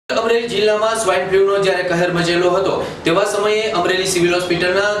अमरेली जिल्ला में स्वाइन फ्लूनो ज्यारे कहर मचेलो हतो तेवा समये अमरेली सिविल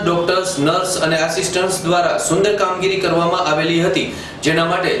होस्पिટલના ડોક્ટર્સ, નર્સ અને આસિસ્ટન્ટ્સ દ્વારા સુંદર કામગીરી કરવામાં આવેલી હતી, જેના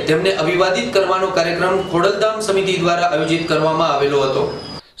માટે તેમને અભિવાદિત કરવાનો કાર્યક્રમ ખોડલધામ સમિતિ દ્વારા આયોજિત કરવામાં આવેલો હતો।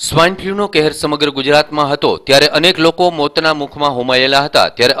 સ્વાઇન ફ્લૂનો કહેર સમગ્ર ગુજરાતમાં હતો ત્યારે અનેક લોકો મોતના મુખમાં હોમાયેલા હતા,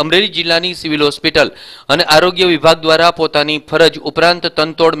 ત્યારે અમરેલી જિલ્લાની સિવિલ હોસ્પિટલ અને આરોગ્ય વિભાગ દ્વારા પોતાની ફરજ ઉપરાંત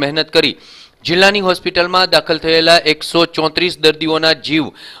તનતોડ મહેનત કરી जिल्लानी होस्पिटलमां दाखल थयेला 134 दर्दीओना जीव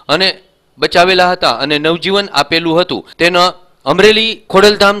अने बचावेला हता अने नवजीवन आपेलुं हतुं। तेनो अमरेली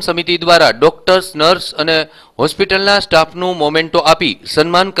खोडलधाम समिति द्वारा डॉक्टर्स, नर्स अने होस्पिटलना स्टाफनुं मोमेंटो आपी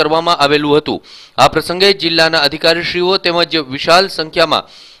सन्मान करवामां आवेलुं हतुं। आ प्रसंगे जिल्लाना अधिकारीश्रीओ तेमज विशाल संख्यामां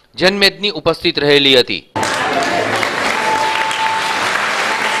जनमेदनी उपस्थित रहेली हती।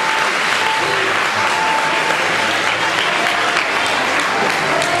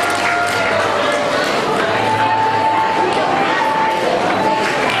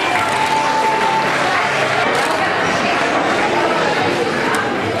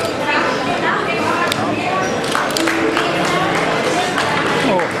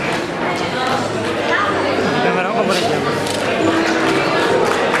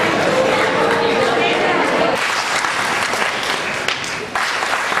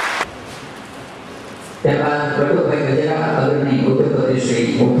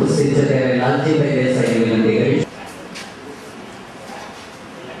 उपस्थित लालजी भाई देसाई विनंती करीश।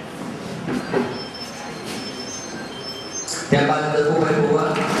 त्याबाद दत्तूभाई बुवा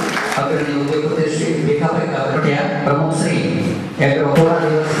अग्रणी उद्योगपति श्री भीखाभाई कापटिया, प्रमुख श्री एग्रो थोड़ा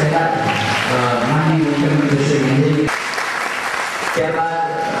दिवस पहला माननीय मुख्यमंत्री श्री इंदिरा। त्याबाद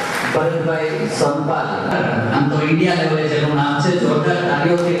भरतभाई सोनपाल, आम तो इंडिया लेवले जेનું નામ છે, જોરદાર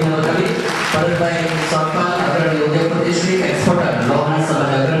તાળીઓથી વધાવી ભરતભાઈ સોનપાલ અગ્રણી ઉદ્યોગપતિ શ્રી એક્સપોર્ટર લોહાણા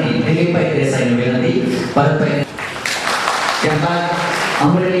સમાજ અગ્રણી દિલીપભાઈ દેસાઈની વિનંતી। ભરતભાઈ ત્યારબાદ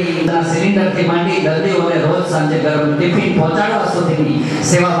અમરેલીના સિલિન્ડરથી માંડી દર્દીઓને રોજ સાંજે ગરમ ટિફિન પહોંચાડવા સુધીની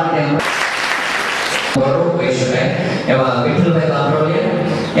સેવા માટે ગૌરવ કહી શકાય એવા વિઠ્ઠલભાઈ બાબરોલિયા,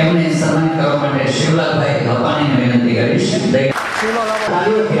 એમને સન્માનિત કરવા માટે શિવલાલભાઈ અપાણીને વિનંતી કરીશ।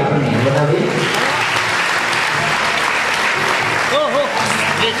 તાળીઓથી આપણે વધાવીએ।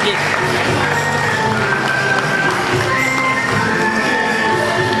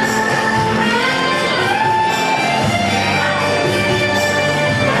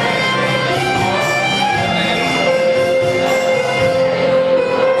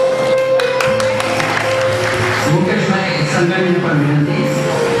 मुकेशभाई संगठन पर विनंती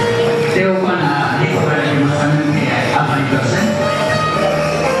तेओ पण एक कार्यक्रमમાં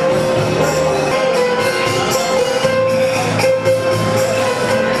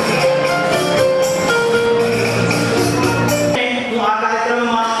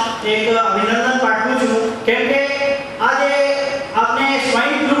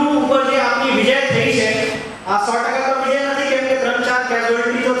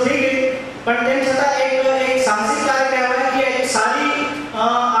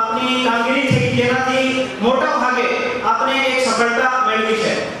સામેલ આપણી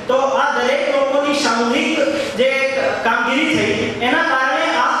કરશે। तो आ दरेक लोगोनी सामूहिक जे कामगीरी थई एना कारणे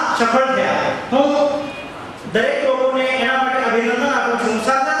आ सफल थया। हूँ दरेक लोगोने एना माटे अभिनंदन आपું છું।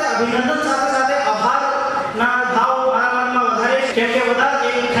 સાથે અભિનંદન સાથે સાથે આભારના ભાવ મારા મનમાં વધારે છે, કેમ કે બધા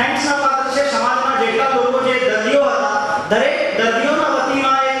એક થેન્ક્સના પાત્ર છે। સમાજમાં જેટલા લોકો જે દર્દીઓ હતા દરેક દર્દીઓના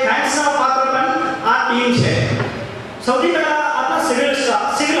વતીમાં એક થેન્ક્સના પાત્ર પણ આ ટીમ છે। સૌથી પહેલા આપણા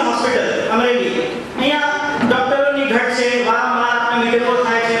સિવિલ હોસ્પિટલ અમરેલી, અહીંયા ડોક્ટરોની ઘટ છે, વારંવાર मीडियो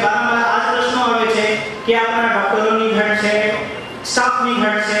થાય છે, વારંવાર આ પ્રશ્નો આવે છે કે આપણા ડોક્ટરોની ઘટ છે, સ્ટાફની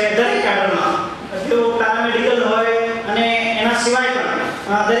ઘટ છે દરેક કેડરમાં, જો પેરામેડિકલ હોય અને એના સિવાય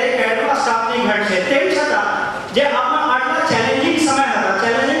પણ દરેક કેડરમાં સ્ટાફની ઘટ છે। તેમ છતાં જે આપણા આટલા ચેલેન્જિંગ સમય હતા,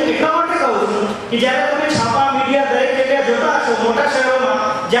 ચેલેન્જિંગ એટલા માટે કહું છું કે જ્યારે તમે છાપા મીડિયા દરેક જગ્યાએ જોતા હશો, મોટા શહેરોમાં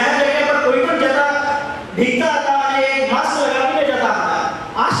જાહેર જગ્યા પર કોઈ પણ જતા ભીગતા હતા અને એક માસ્ક લગાવીને જતા હતા।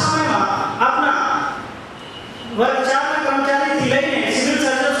 આ સમયમાં આપણા વર્ગ 4 કર્મચારીથી લઈને સિવિલ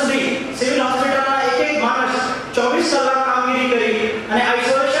સર્જન સુધી સિવિલ હોસ્પિટલના એક માણસ 24 કલાક કામગીરી કરી અને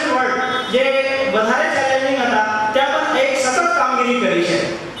આઇસોલેશન વોર્ડ જે વધારે ચેલેન્જિંગ હતા ત્યાં પણ એક સતત કામગીરી કરી છે।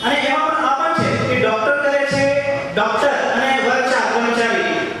 અને એમાં પણ આ પણ છે કે ડોક્ટર કરે છે, ડોક્ટર અને વર્ગ 4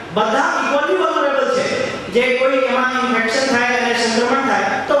 કર્મચારી બધા ઇક્વલી વલ્નરેબલ છે। જે કોઈ એમાં ઇન્ફેક્શન થાય અને સંક્રમણ થાય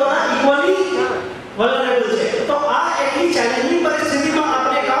તો બધા ઇક્વલી વલ્નરેબલ છે। તો આ એટલી ચેલેન્જિંગ પરિસ્થિતિમાં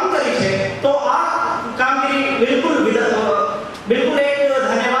આપણે કામ કરી છે, તો આ કામગીરી बिल्कुल एक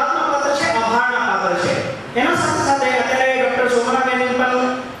धन्यवादना पात्र છે, આભારના પાત્ર છે। એના સાથે સાથે અત્યારે ડોક્ટર સોમનાબેન પણ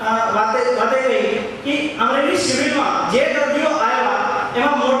વાતે ગઈ કે અમરેલી સિવિલમાં જે દર્દીઓ આવ્યા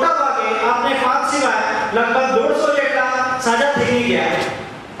એમાં મોટા ભાગે આપને 5 સિવાય લગભગ 150 જેટલા સાજા થઈ ગયા।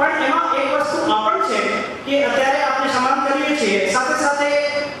 પણ એમાં એક વસ્તુ આ પણ છે કે અત્યારે આપણે સમાન કરીએ છીએ, સાથે સાથે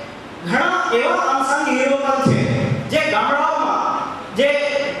ઘણા એવા અનસંગ હીરો પણ છે જે ગામડાઓમાં જે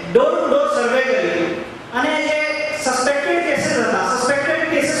ડોર ટુ ડોર સર્વે કરી અને જે સસ્પેક્ટેડ કેસીસ હતા, સસ્પેક્ટેડ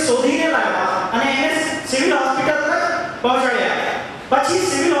કેસીસ શોધીને લાવ્યા અને એને સિવિલ હોસ્પિટલ તક પહોંચાડ્યા. પછી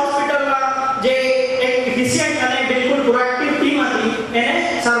સિવિલ હોસ્પિટલમાં જે એક એફિશિયન્ટ અને બિલકુલ પ્રોએક્ટિવ ટીમ હતી એને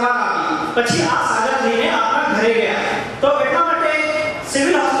સારવાર આપી. પછી આ સાજા થઈને આપણા ઘરે ગયા. તો એટલા માટે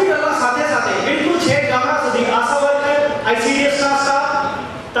સિવિલ હોસ્પિટલના સાથે સાથે બિલકુલ છેક ગામડા સુધી આશા વર્કર, આઈસીડીએસના સ્ટાફ,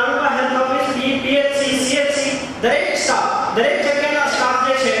 તાલુકા હેલ્થ ઓફિસ, પીએચસી, સીએચસી, દરેક સ્ટાફ, દરેક જગ્યાના સ્ટાફ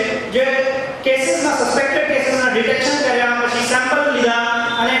જે છે જે કેસીસના સસ્પેક્ટેડ કેસીસના ડિટેક્શન કર્યા, પછી સેમ્પલ લીધા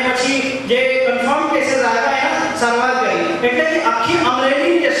અને પછી જે કન્ફર્મ કેસીસ આવ્યા એના સારવાર કરી. એટલે કે આખી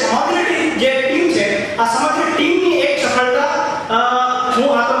અમરેલી જે સમગ્ર જે ટીમ છે, આ સમગ્ર ટીમની એક સફળતા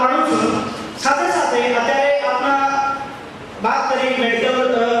હું આ તો માનું છું. સાથે સાથે અત્યારે આપણા વાત કરી મેડિકલ,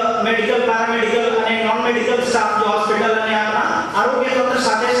 પેરામેડિકલ અને નોન મેડિકલ સ્ટાફ જો હોસ્પિટલ અને આપણા આરોગ્ય તંત્ર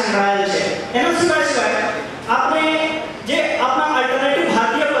સાથે સંકળાયેલ છે. એના સિવાય આપણે જે આપણા અલ્ટરનેટિવ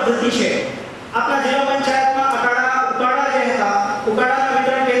ભારતીય પદ્ધતિ છે, આપણા જિલ્લા પંચાયતમાં ઉકાળા જે હતા, ઉકાળાના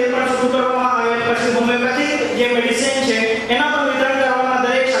વિતરણ કેન્દ્ર પણ શરૂ કરવામાં આવે. પછી હોમિયોપેથિક જે મેડિસિન છે એના પણ વિતરણ કરવામાં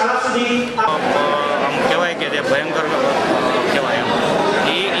દરેક શાળા સુધી આમ કહેવાય કે જે ભયંકર કહેવાય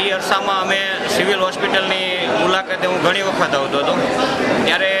એ અરસામાં અમે સિવિલ હોસ્પિટલની મુલાકાતે હું ઘણી વખત આવતો હતો.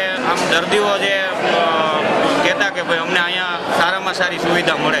 ત્યારે આમ દર્દીઓ જે કહેતા કે ભાઈ અમને અહીંયા સારામાં સારી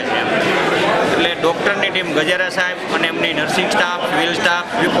સુવિધા મળે છે. એટલે ડૉક્ટરની ટીમ, ગજેરા સાહેબ અને એમની નર્સિંગ સ્ટાફ, સિવિલ સ્ટાફ,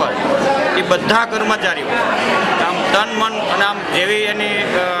 વિપર, એ બધા કર્મચારીઓ આમ તન મન અને આમ જેવી એની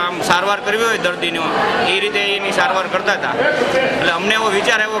આમ સારવાર કરવી હોય દર્દીનો એ રીતે એની સારવાર કરતા હતા. એટલે અમને એવો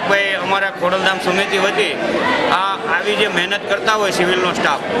વિચાર આવ્યો કે ભાઈ અમારા ખોડલધામ સમિતિ વતી આવી જે મહેનત કરતા હોય સિવિલનો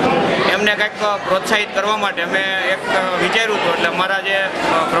સ્ટાફ એમને કંઈક પ્રોત્સાહિત કરવા માટે અમે એક વિચાર્યું હતું. એટલે અમારા જે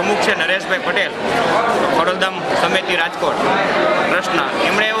પ્રમુખ છે નરેશભાઈ પટેલ, ખોડલધામ સમિતિ રાજકોટ ટ્રસ્ટના,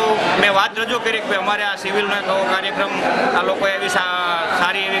 એમણે એવું મેં વાત રજૂ કરી કે અમારે આ સિવિલનો એક એવો કાર્યક્રમ આ લોકોએ એવી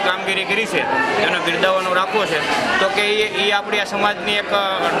સારી એવી કામગીરી કરી છે એનો બિરદાવવાનો રાખવો છે. તો કે એ આપણી આ સમાજની એક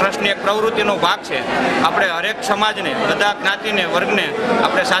ટ્રસ્ટની એક પ્રવૃત્તિનો ભાગ છે. આપણે હરેક સમાજને, બધા જ્ઞાતિને, વર્ગને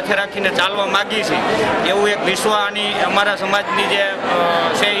આપણે સાથે રાખીને ચાલવા માગીએ છીએ. એવું એક વિશ્વ આની અમારા સમાજની જે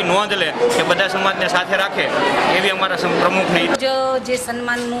છે એ નોંધ લે કે બધા સમાજને સાથે રાખે એવી અમારા પ્રમુખની જે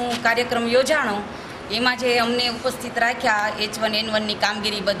સન્માનનું કાર્યક્રમ યોજાણો એમાં જે અમને ઉપસ્થિત રાખ્યા H1N1ની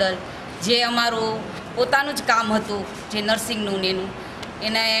કામગીરી બદલ, જે અમારું પોતાનું જ કામ હતું જે નર્સિંગનું ને એનું,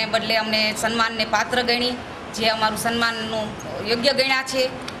 એને બદલે અમને સન્માનને પાત્ર ગણી, જે અમારું સન્માનનું યોગ્ય ગણ્યા છે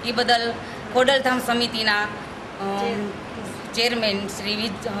એ બદલ ખોડલધામ સમિતિના ચેરમેન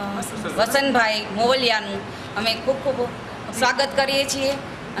શ્રી વસંતભાઈ મોવલિયાનું અમે ખૂબ ખૂબ સ્વાગત કરીએ છીએ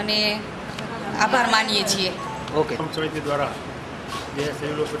અને આભાર માનીએ છીએ. ઓકે. સમિતિ દ્વારા જે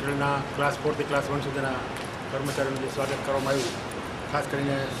સિવિલ હોસ્પિટલના ક્લાસ 4 થી ક્લાસ 1 સુધીના કર્મચારીઓનું જે સ્વાગત કરવામાં આવ્યું, ખાસ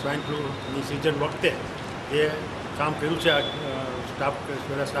કરીને સ્વાઇન ફ્લૂની સિઝન વખતે જે કામ કર્યું છે સ્ટાફ,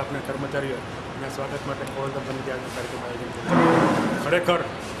 સ્ટાફને કર્મચારીઓ એના સ્વાગત માટે ખોડલધામ સમિતિ આજનો કાર્યક્રમ આયોજન કર્યો. ખરેખર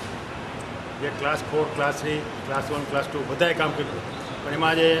જે ક્લાસ 4, ક્લાસ 3, ક્લાસ 1, ક્લાસ 2 બધાએ કામ કર્યું, પણ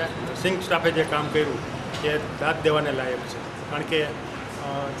એમાં જે નર્સિંગ સ્ટાફે જે કામ કર્યું એ દાદ દેવાને લાયક છે. કારણ કે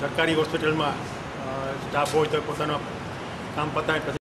સરકારી હોસ્પિટલમાં સ્ટાફ હોય તો પોતાનું કામ પતાવે